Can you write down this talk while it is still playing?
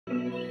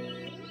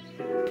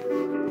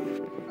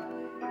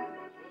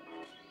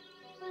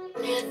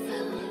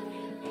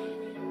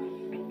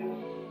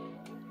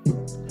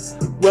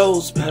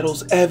Rose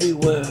petals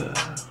everywhere.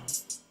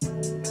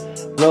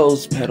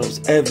 Rose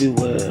petals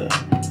everywhere.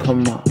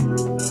 Come on.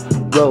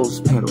 Rose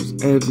petals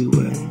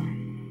everywhere.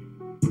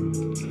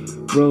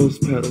 Rose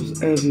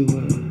petals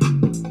everywhere.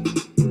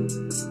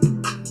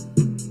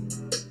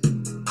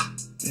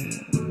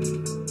 Yeah.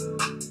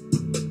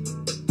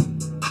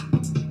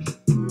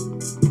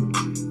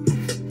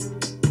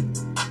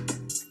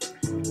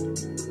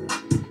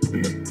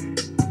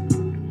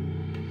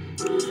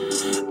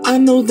 I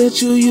know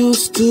that you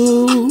used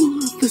to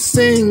the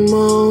same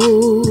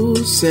old,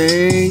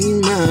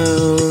 same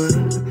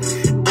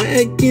old.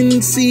 I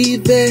can see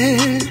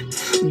that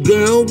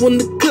girl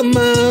wanna come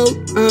out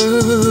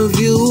of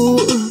you.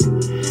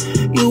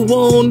 You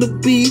wanna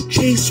be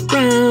chased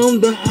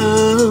round the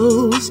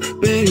house,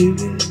 baby.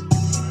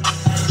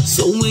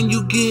 So when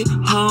you get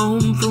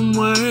home from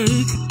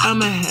work,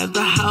 I'ma have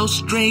the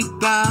house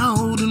draped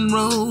out in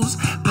rose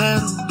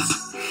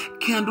petals,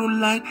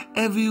 candlelight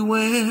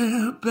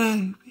everywhere,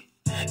 baby.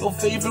 Your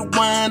favorite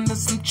wine and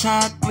some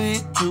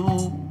chocolate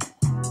too.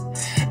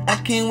 I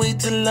can't wait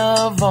to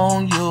love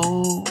on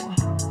you.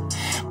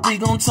 We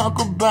gon' talk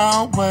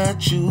about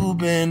what you've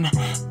been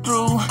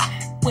through.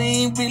 We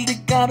ain't really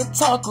gotta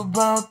talk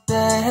about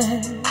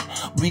that.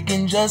 We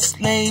can just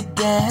lay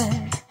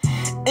back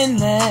and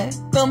let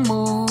the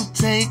mood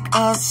take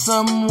us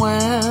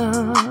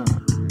somewhere.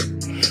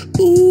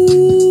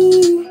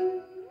 Ooh,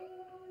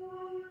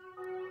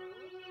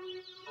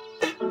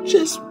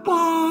 just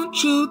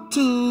want you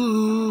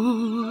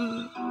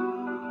to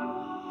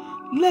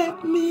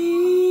let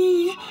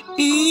me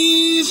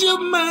ease your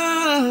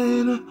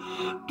mind,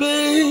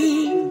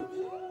 babe.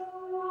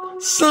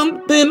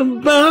 Something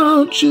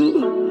about you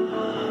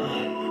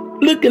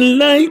looking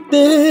like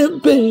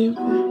that, baby.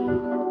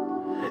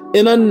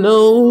 And I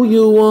know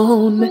you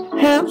wanna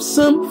have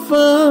some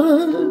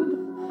fun.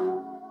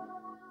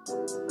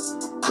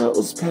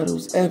 Rose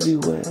petals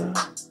everywhere.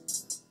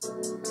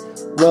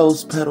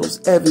 Rose petals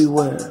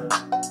everywhere.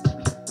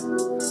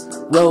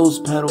 Rose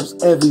petals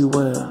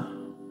everywhere.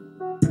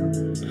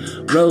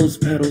 Rose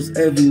petals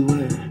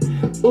everywhere.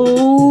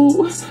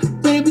 Ooh,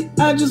 baby,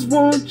 I just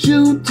want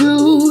you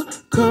to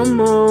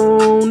come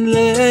on,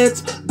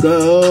 let's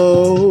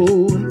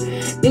go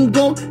and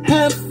go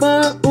have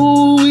fun.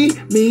 Ooh,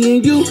 me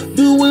and you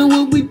doing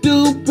what we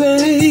do,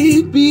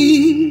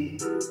 baby.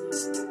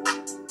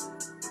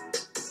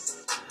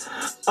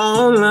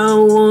 All I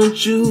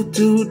want you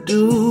to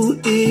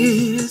do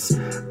is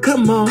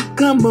come on,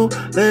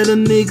 let a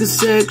nigga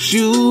sex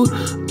you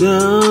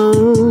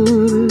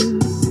down.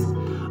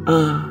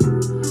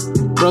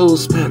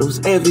 Rose petals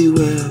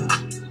everywhere.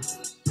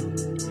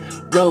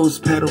 Rose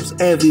petals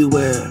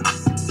everywhere.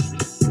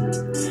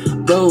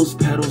 Rose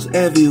petals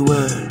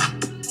everywhere.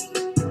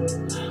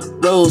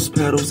 Rose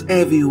petals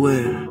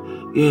everywhere.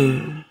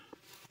 Yeah.